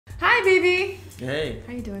Hi, baby. Hey.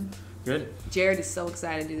 How you doing? Good. Jared is so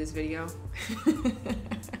excited to do this video.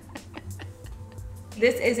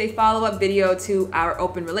 This is a follow-up video to our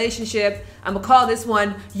open relationship. I'm gonna call this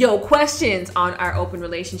one, Yo Questions on our open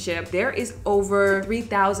relationship. There is over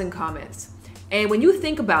 3,000 comments. And when you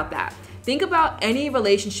think about that, think about any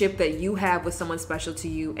relationship that you have with someone special to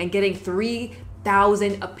you and getting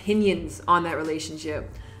 3,000 opinions on that relationship.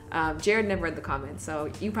 Jared never read the comments,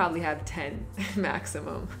 so you probably have 10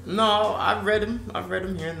 maximum. No, I've read them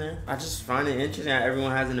here and there. I just find it interesting that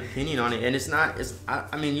everyone has an opinion on it, and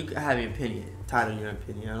I mean, you can have your opinion, title your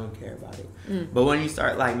opinion, I don't care about it. But when you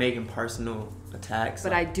start like making personal attacks.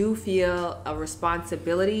 But I do feel a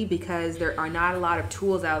responsibility because there are not a lot of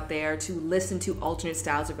tools out there to listen to alternate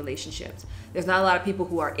styles of relationships. There's not a lot of people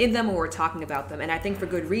who are in them or are talking about them, and I think for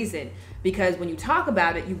good reason, because when you talk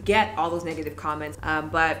about it, you get all those negative comments.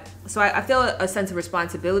 So I feel a sense of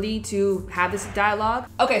responsibility to have this dialogue.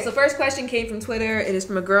 Okay, so first question came from Twitter. It is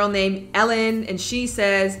from a girl named Ellen, and she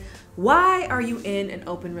says, why are you in an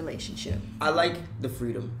open relationship? I like the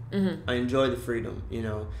freedom. I enjoy the freedom, you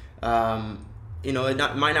know.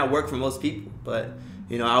 It might not work for most people, but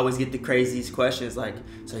you know, I always get the craziest questions like,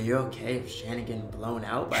 so you're okay if Shannon getting blown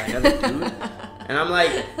out by another dude? And I'm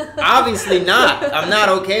like, obviously not. I'm not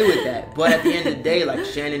okay with that. But at the end of the day, like,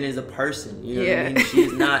 Shannon is a person, you know what I mean?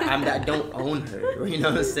 She's not, I don't own her, you know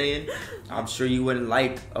what I'm saying? I'm sure you wouldn't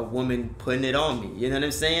like a woman putting it on me, you know what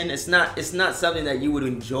I'm saying? It's not something that you would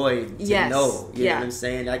enjoy to know, you know what I'm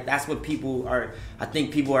saying? Like, that's what people are, I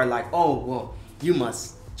think people are like, oh, well, you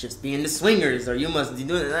must just be into swingers, or you must be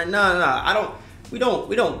doing it. Like, no, we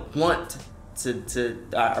don't want to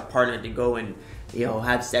our partner to go and, you know,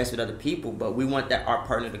 have sex with other people, but we want that our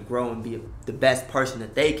partner to grow and be the best person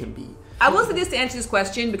that they can be. I will say this to answer this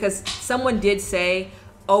question, because someone did say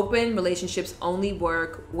open relationships only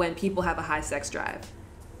work when people have a high sex drive.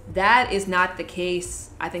 That is not the case,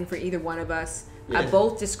 I think, for either one of us. Yeah.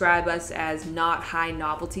 Both describe us as not high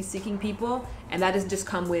novelty seeking people, and that doesn't just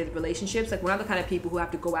come with relationships. Like, we're not the kind of people who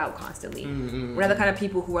have to go out constantly. We're not the kind of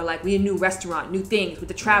people who are like, we need a new restaurant, new things, we have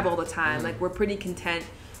to travel all the time. Like, we're pretty content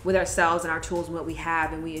with ourselves and our tools and what we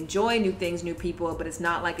have, and we enjoy new things, new people, but it's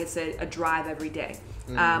not like it's a drive every day.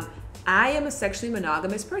 I am a sexually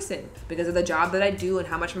monogamous person because of the job that I do and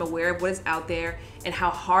how much I'm aware of what is out there and how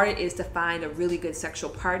hard it is to find a really good sexual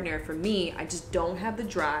partner. For me, I just don't have the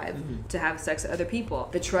drive to have sex with other people.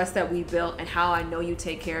 The trust that we built and how I know you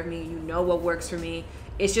take care of me, you know what works for me,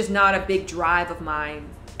 it's just not a big drive of mine.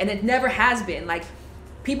 And it never has been. Like,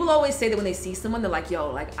 people always say that when they see someone, they're like, yo,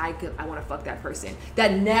 like, I want to fuck that person.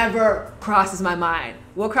 That never crosses my mind.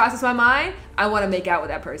 What crosses my mind? I want to make out with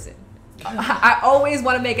that person. I always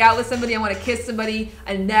want to make out with somebody. I want to kiss somebody.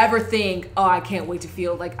 I never think, oh, I can't wait to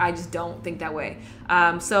feel. Like, I just don't think that way.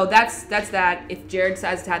 So that's that. If Jared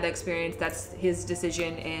decides to have that experience, that's his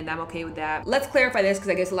decision, and I'm okay with that. Let's clarify this,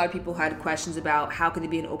 because I guess a lot of people had questions about how could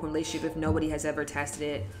it be an open relationship if nobody has ever tested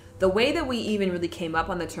it. The way that we even really came up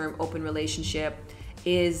on the term open relationship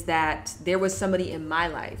is that there was somebody in my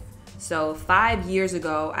life. So 5 years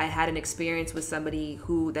ago, I had an experience with somebody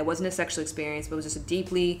that wasn't a sexual experience, but was just a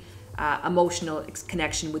deeply emotional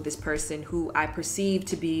connection with this person who I perceived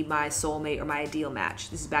to be my soulmate or my ideal match.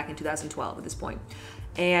 This is back in 2012 at this point.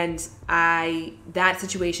 And that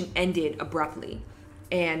situation ended abruptly.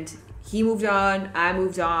 And he moved on, I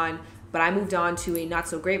moved on, but I moved on to a not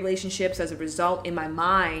so great relationship. So as a result, in my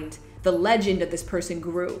mind, the legend of this person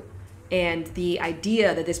grew. And the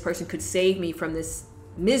idea that this person could save me from this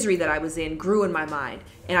misery that I was in grew in my mind.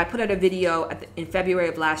 And I put out a video in February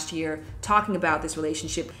of last year talking about this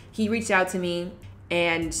relationship. He reached out to me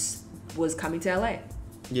and was coming to LA.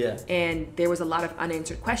 Yeah. And there was a lot of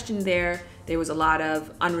unanswered questions there. There was a lot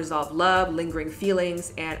of unresolved love, lingering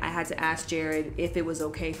feelings. And I had to ask Jared if it was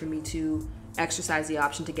okay for me to exercise the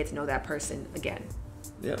option to get to know that person again.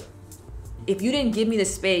 Yeah. If you didn't give me the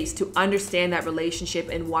space to understand that relationship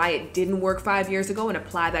and why it didn't work 5 years ago and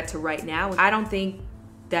apply that to right now, I don't think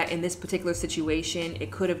that in this particular situation, it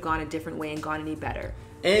could have gone a different way and gone any better.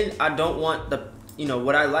 And I don't want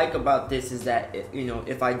what I like about this is that,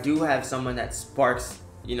 if I do have someone that sparks,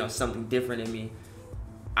 something different in me,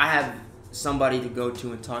 I have somebody to go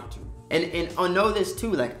to and talk to. And I know this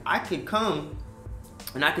too, like, I could come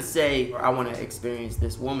and I could say, I want to experience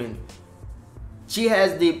this woman. She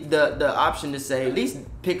has the option to say, at least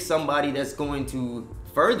pick somebody that's going to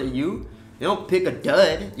further you. You don't pick a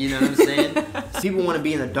dud, you know what I'm saying? People want to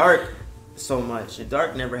be in the dark so much. The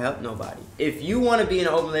dark never helped nobody. If you want to be in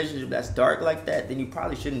an open relationship that's dark like that, then you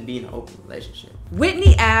probably shouldn't be in an open relationship.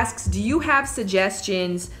 Whitney asks, do you have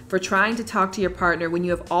suggestions for trying to talk to your partner when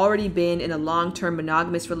you have already been in a long-term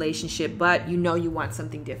monogamous relationship, but you know you want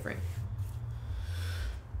something different?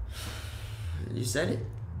 You said it.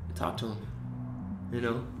 Talk to him. You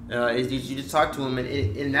know, you just talk to him, and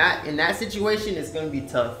in that situation, it's gonna be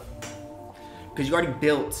tough because you already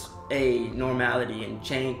built a normality, and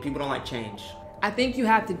change. People don't like change. I think you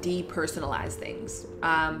have to depersonalize things. You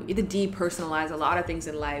have to depersonalize a lot of things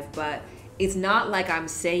in life, but it's not like I'm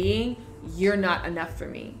saying you're not enough for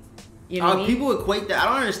me. You know what I mean? People equate that. I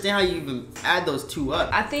don't understand how you even add those two up.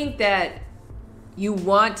 I think that you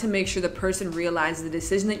want to make sure the person realizes the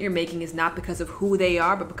decision that you're making is not because of who they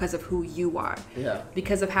are, but because of who you are. Yeah.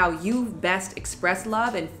 Because of how you best express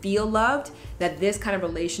love and feel loved, that this kind of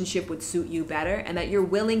relationship would suit you better, and that you're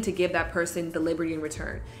willing to give that person the liberty in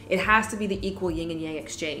return. It has to be the equal yin and yang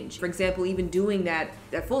exchange. For example, even doing that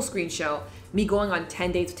full screen show, me going on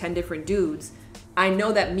 10 dates with 10 different dudes, I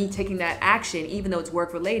know that me taking that action, even though it's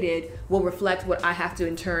work related, will reflect what I have to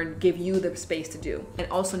in turn give you the space to do.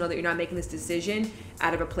 And also know that you're not making this decision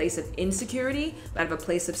out of a place of insecurity, but out of a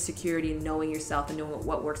place of security and knowing yourself and knowing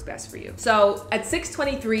what works best for you. So at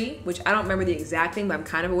 6:23, which I don't remember the exact thing, but I'm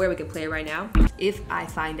kind of aware, we can play it right now. If I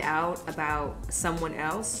find out about someone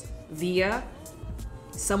else via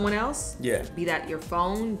someone else, be that your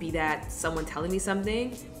phone, be that someone telling me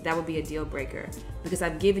something, that would be a deal breaker, because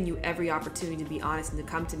I've given you every opportunity to be honest and to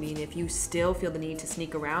come to me, and if you still feel the need to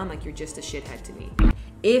sneak around, like, you're just a shithead to me.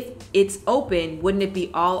 If it's open, wouldn't it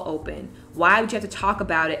be all open? Why would you have to talk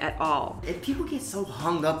about it at all? If people get so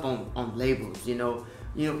hung up on labels, you know,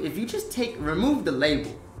 if you just remove the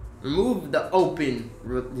label, remove the open,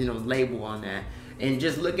 label on that, and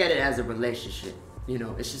just look at it as a relationship. You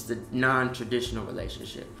know, it's just a non-traditional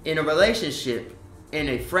relationship. In a relationship, in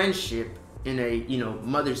a friendship, in a,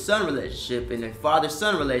 mother-son relationship, in a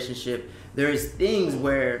father-son relationship, there's things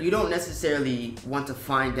where you don't necessarily want to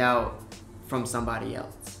find out from somebody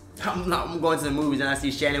else. I'm going to the movies and I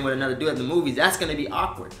see Shannon with another dude at the movies. That's going to be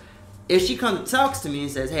awkward. If she comes and talks to me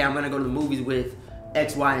and says, hey, I'm going to go to the movies with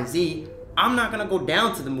X, Y, and Z, I'm not gonna go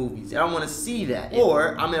down to the movies. I don't want to see that.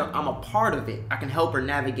 Or I'm a part of it. I can help her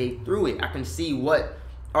navigate through it. I can see what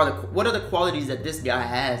are the qualities that this guy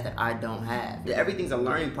has that I don't have. Everything's a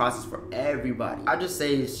learning process for everybody. I just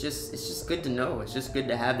say it's just good to know. It's just good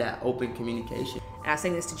to have that open communication. And I was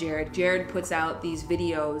saying this to Jared. Jared puts out these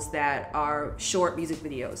videos that are short music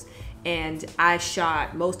videos, and I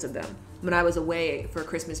shot most of them. When I was away for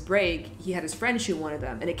Christmas break, he had his friend shoot one of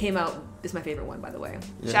them, and it came out. This is my favorite one, by the way.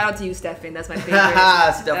 Yeah. Shout out to you, Stefan. That's my favorite.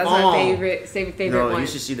 That's my favorite one. You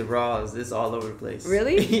should see the raws. This is all over the place.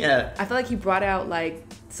 Really? Yeah. I feel like he brought out like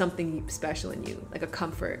something special in you, like a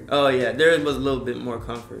comfort. Oh yeah, there was a little bit more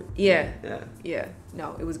comfort. Yeah.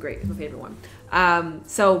 No, it was great. It's my favorite one.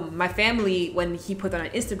 So my family, when he put that on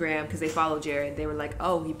Instagram, because they follow Jared, they were like,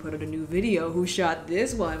 oh, he put out a new video. Who shot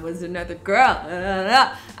this one? Was another girl?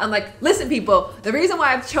 I'm like, listen, people, the reason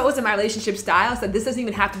why I've chosen my relationship style is that this doesn't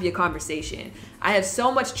even have to be a conversation. I have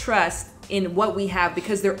so much trust in what we have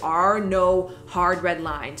because there are no hard red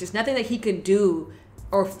lines. There's nothing that he can do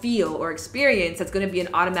or feel or experience that's going to be an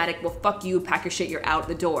automatic, well, fuck you, pack your shit, you're out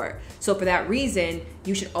the door. So for that reason,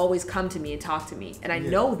 you should always come to me and talk to me. And I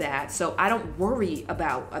know that, so I don't worry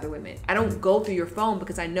about other women. I don't go through your phone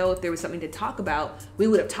because I know if there was something to talk about, we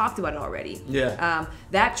would have talked about it already. Yeah.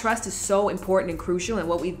 That trust is so important and crucial, and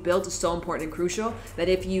what we've built is so important and crucial that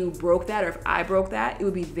if you broke that or if I broke that, it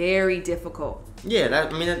would be very difficult. Yeah,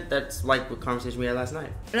 that's like the conversation we had last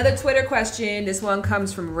night. Another Twitter question. This one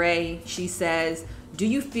comes from Ray. She says, do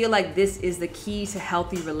you feel like this is the key to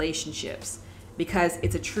healthy relationships? Because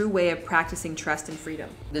it's a true way of practicing trust and freedom.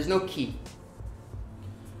 There's no key.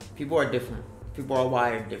 People are different. People are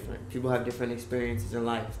wired different. People have different experiences in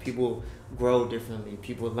life. People grow differently.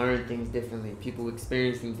 People learn things differently. People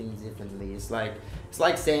experiencing things differently. It's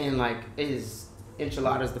like saying, like, is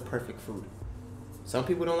enchiladas the perfect food? Some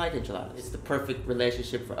people don't like enchiladas. It's the perfect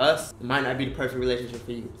relationship for us. It might not be the perfect relationship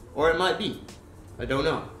for you. Or it might be. I don't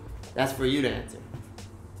know. That's for you to answer.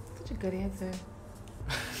 Such a good answer.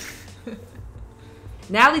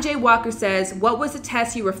 Natalie J. Walker says, what was the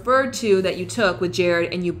test you referred to that you took with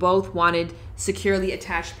Jared and you both wanted securely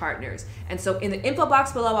attached partners? And so in the info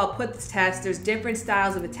box below, I'll put this test. There's different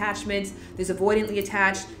styles of attachments. There's avoidantly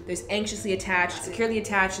attached. There's anxiously attached. Securely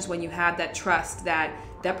attached is when you have that trust that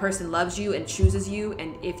that person loves you and chooses you,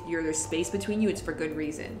 and if there's space between you, it's for good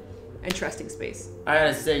reason. And trusting space. I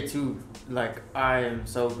gotta say too, like, I am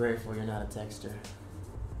so grateful you're not a texter.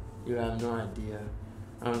 You have no idea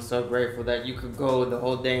I'm so grateful that you could go the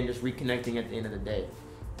whole day and just reconnecting at the end of the day.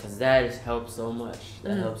 Because that has helped so much.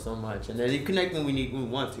 That helps so much. And then you connect when we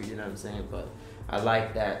want to, you know what I'm saying? But I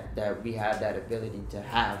like that we have that ability to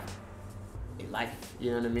have a life.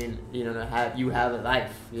 You know what I mean? You know, you have a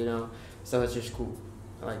life, you know? So it's just cool.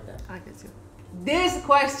 I like that. I like that too. This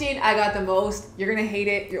question I got the most. You're gonna hate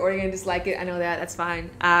it. You're already gonna dislike it. I know that. That's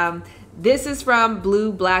fine. This is from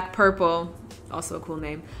Blue Black Purple. Also a cool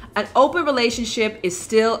name. An open relationship is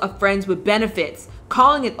still a friends with benefits.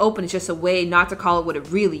 Calling it open is just a way not to call it what it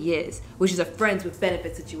really is, which is a friends with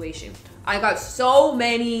benefits situation. I got so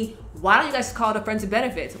many. Why don't you guys call it a friends with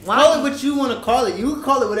benefits? Call it what you want to call it. You can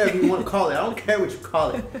call it whatever you want to call it. I don't care what you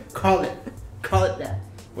call it. Call it that.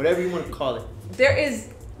 Whatever you want to call it.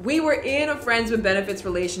 We were in a friends with benefits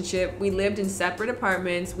relationship. We lived in separate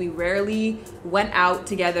apartments. We rarely went out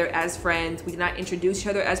together as friends. We did not introduce each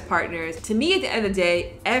other as partners. To me, at the end of the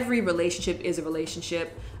day, every relationship is a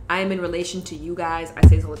relationship. I am in relation to you guys. I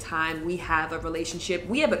say this all the time. We have a relationship.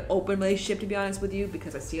 We have an open relationship, to be honest with you,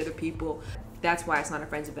 because I see other people. That's why it's not a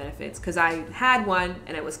friends with benefits, because I had one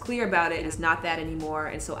and I was clear about it. It's not that anymore,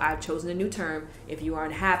 and so I've chosen a new term. If you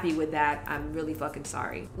aren't happy with that, I'm really fucking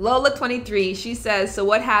sorry. Lola23, she says, so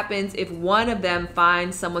what happens if one of them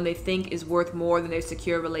finds someone they think is worth more than their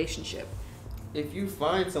secure relationship? If you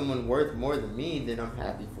find someone worth more than me, then I'm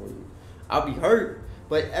happy for you. I'll be hurt,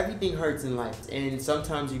 but everything hurts in life, and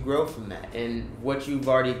sometimes you grow from that, and what you've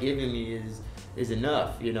already given me is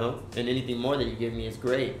enough, you know, and anything more that you give me is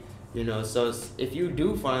great. You know, so if you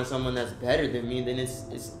do find someone that's better than me, then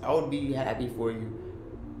I would be happy for you.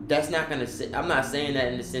 That's not gonna say, I'm not saying that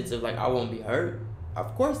in the sense of like I won't be hurt.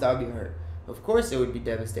 Of course I'll be hurt. Of course it would be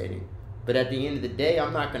devastating. But at the end of the day,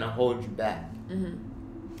 I'm not gonna hold you back.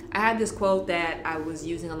 I had this quote that I was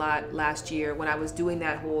using a lot last year when I was doing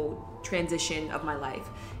that whole transition of my life,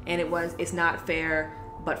 and it was, it's not fair,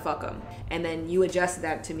 but fuck 'em. And then you adjusted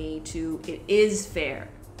that to me to, it is fair,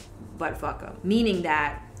 but fuck 'em. Meaning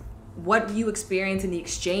that what you experience in the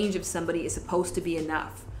exchange of somebody is supposed to be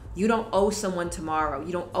enough. You don't owe someone tomorrow.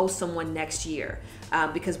 You don't owe someone next year,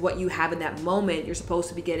 because what you have in that moment, you're supposed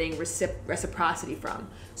to be getting reciprocity from.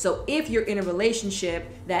 So if you're in a relationship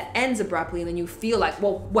that ends abruptly and then you feel like,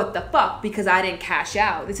 well, what the fuck, because I didn't cash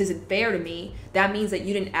out, this isn't fair to me, that means that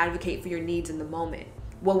you didn't advocate for your needs in the moment.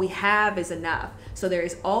 What we have is enough. So there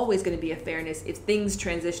is always going to be a fairness. If things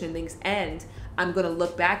transition and things end, I'm going to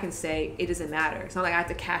look back and say, it doesn't matter. It's not like I have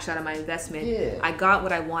to cash out on my investment. Yeah. I got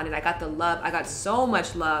what I wanted. I got the love. I got so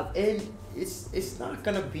much love. And it's not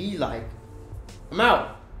going to be like, I'm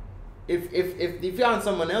out. If you found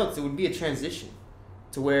someone else, it would be a transition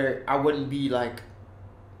to where I wouldn't be like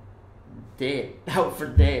dead, out for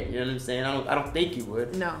dead. You know what I'm saying? I don't think you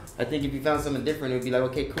would. No. I think if you found something different, it would be like,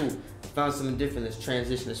 okay, cool. I found something different. Let's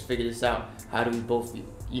transition. Let's figure this out. How do we both,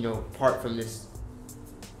 part from this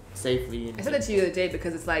safely? I said that to you the other day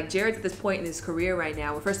because it's like Jared's at this point in his career right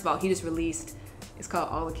now where, first of all, he just released, it's called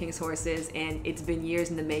All the King's Horses, and it's been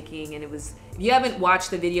years in the making. And it was, if you haven't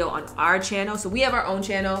watched the video on our channel, so we have our own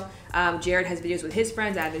channel. Jared has videos with his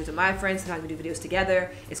friends. I have videos with my friends. Sometimes we do videos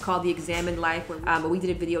together. It's called The Examined Life. But we did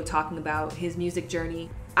a video talking about his music journey.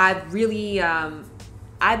 I've really,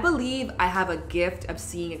 I believe I have a gift of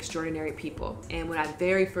seeing extraordinary people. And when I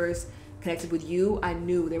very first connected with you, I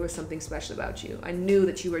knew there was something special about you. I knew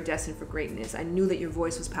that you were destined for greatness. I knew that your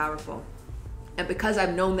voice was powerful. And because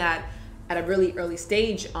I've known that at a really early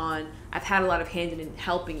stage on, I've had a lot of hand in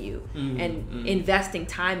helping you and investing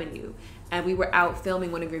time in you. And we were out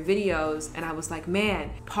filming one of your videos, and I was like,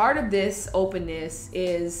 man, part of this openness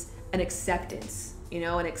is an acceptance,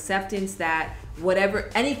 an acceptance that whatever,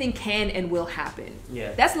 anything can and will happen.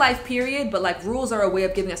 Yeah. That's life, period. But like, rules are a way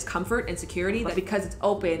of giving us comfort and security. But because it's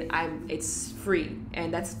open, it's free,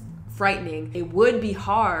 and that's frightening. It would be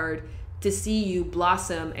hard to see you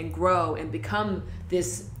blossom and grow and become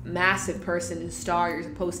this massive person and star you're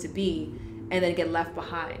supposed to be, and then get left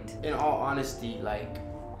behind. In all honesty, like,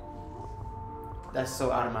 that's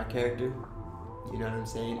so out of my character. You know what I'm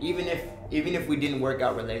saying? Even if we didn't work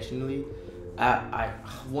out relationally, I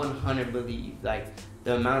 100 believe like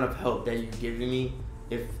the amount of help that you've given me.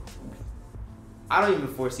 If I don't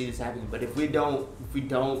even foresee this happening, but if we don't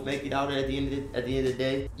make it out at the end of the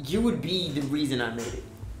day, you would be the reason I made it.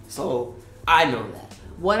 So I know that.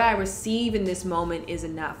 What I receive in this moment is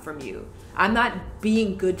enough from you. I'm not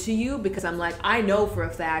being good to you because I'm like, I know for a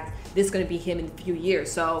fact this is going to be him in a few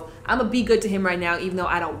years. So I'm going to be good to him right now, even though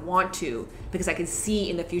I don't want to, because I can see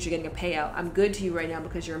in the future getting a payout. I'm good to you right now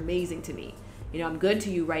because you're amazing to me. I'm good to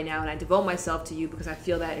you right now, and I devote myself to you because I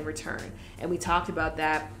feel that in return. And we talked about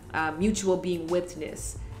that mutual being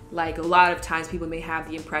withness. Like, a lot of times people may have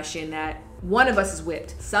the impression that one of us is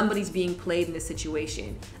whipped. Somebody's being played in this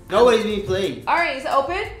situation. Nobody's being played. All right, is it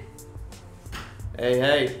open?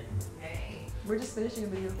 Hey. We're just finishing a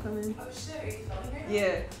video. Come in. Oh shit, are you filming right now?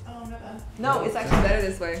 Yeah. Oh, my bad. No, it's actually better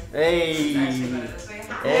this way. Hey. It's actually better this way.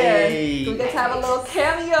 Hey. Yeah. We get to have a little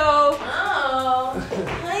cameo. Oh.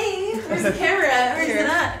 Hi. Where's the camera at? Where's it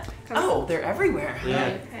at? Oh, they're everywhere.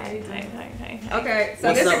 Yeah. Hi. Okay, so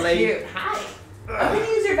What's this up, is lady? cute. Hi. I'm gonna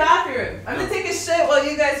use your bathroom. I'm gonna take a shit while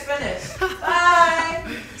you guys finish.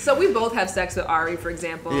 Bye. So we both have sex with Ari, for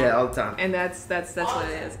example. Yeah, all the time. And that's what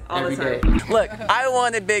it is. All Every the day. time. Look, I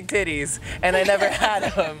wanted big titties, and I never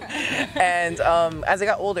had them. And as I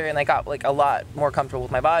got older and I got like a lot more comfortable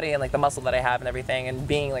with my body and like the muscle that I have and everything, and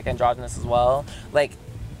being like androgynous as well, like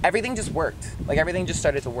everything just worked. Like everything just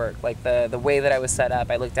started to work. Like the way that I was set up,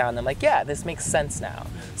 I looked down and I'm like, yeah, this makes sense now.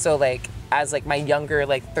 So like as like my younger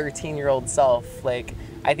like 13-year-old self, like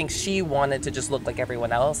I think she wanted to just look like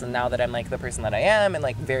everyone else, and now that I'm like the person that I am and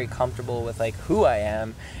like very comfortable with like who I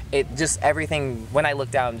am, it just everything when I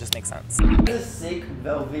look down just makes sense. This sick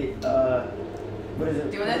velvet. What is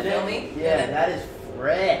it? Do you want to film me? Yeah, that is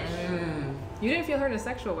fresh. You didn't feel hurt in a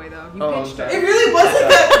sexual way though. You Oh, pitched I'm her. sorry. It really wasn't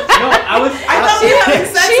that. No, I thought we were having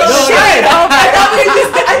sex.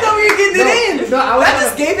 I thought we were getting it in. No, I was That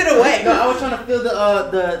just gave it away. No, I was trying to feel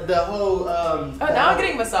the whole. Oh, now I'm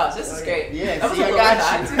getting massage. This is great. Yeah, That was see, a I little got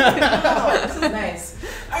back. you. Oh, this is nice.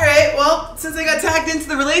 All right. Well, since I got tagged into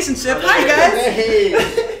the relationship, hi guys. Hey.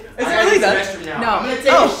 Is it really done? Now. No. I'm gonna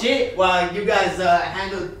take a shit while you guys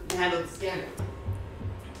handle the scanner.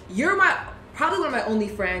 You're probably one of my only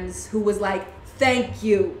friends who was like, thank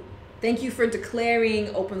you. Thank you for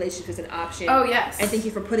declaring open relationships as an option. Oh yes. And thank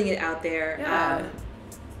you for putting it out there. Yeah.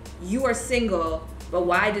 You are single, but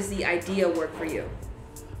why does the idea work for you?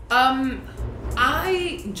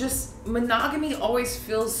 Monogamy always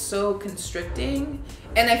feels so constricting,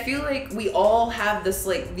 and I feel like we all have this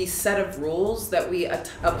like these set of rules that we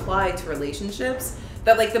apply to relationships,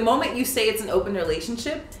 that like the moment you say it's an open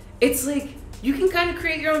relationship, it's like you can kind of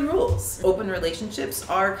create your own rules. Open relationships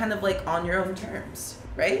are kind of like on your own terms,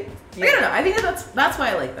 right? Yeah. I don't know. I think that's why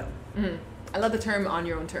I like them. I love the term on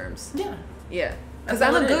your own terms. Yeah. Yeah. Because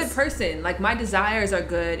That's I'm all a it good is. person. Like my desires are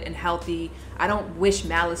good and healthy. I don't wish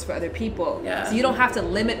malice for other people. Yeah. So you don't have to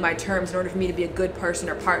limit my terms in order for me to be a good person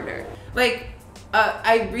or partner. Like,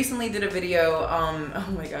 I recently did a video.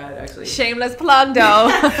 Oh my god, actually. Shameless plug though.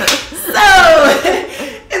 So,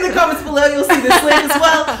 in the comments below, you'll see this link as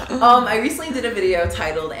well. I recently did a video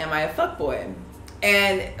titled "Am I a Fuckboy?"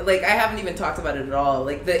 And like I haven't even talked about it at all.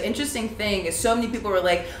 Like the interesting thing is, so many people were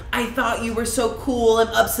like, "I thought you were so cool. I'm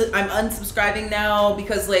unsubscribing now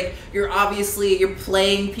because like you're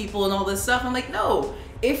playing people and all this stuff." I'm like, no.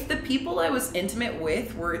 If the people I was intimate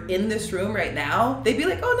with were in this room right now, they'd be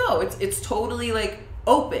like, "Oh no, it's totally like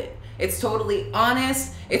open. It's totally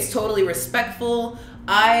honest. It's totally respectful."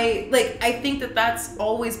 I think that that's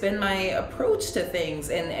always been my approach to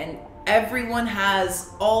things, and everyone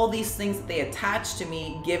has all these things that they attach to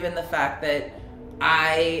me, given the fact that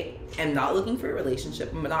I am not looking for a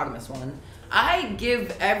relationship, a monogamous one. I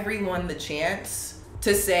give everyone the chance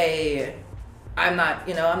to say, I'm not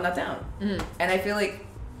down. And I feel like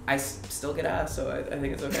I still get ass, so I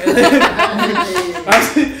think it's okay.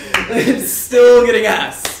 I'm still getting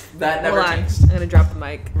ass. That never changed. I'm gonna drop the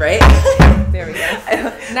mic. Right? There we go.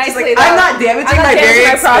 Nicely. Like, I'm not damaging my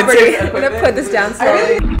very property. expensive I'm gonna put this down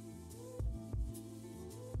slowly.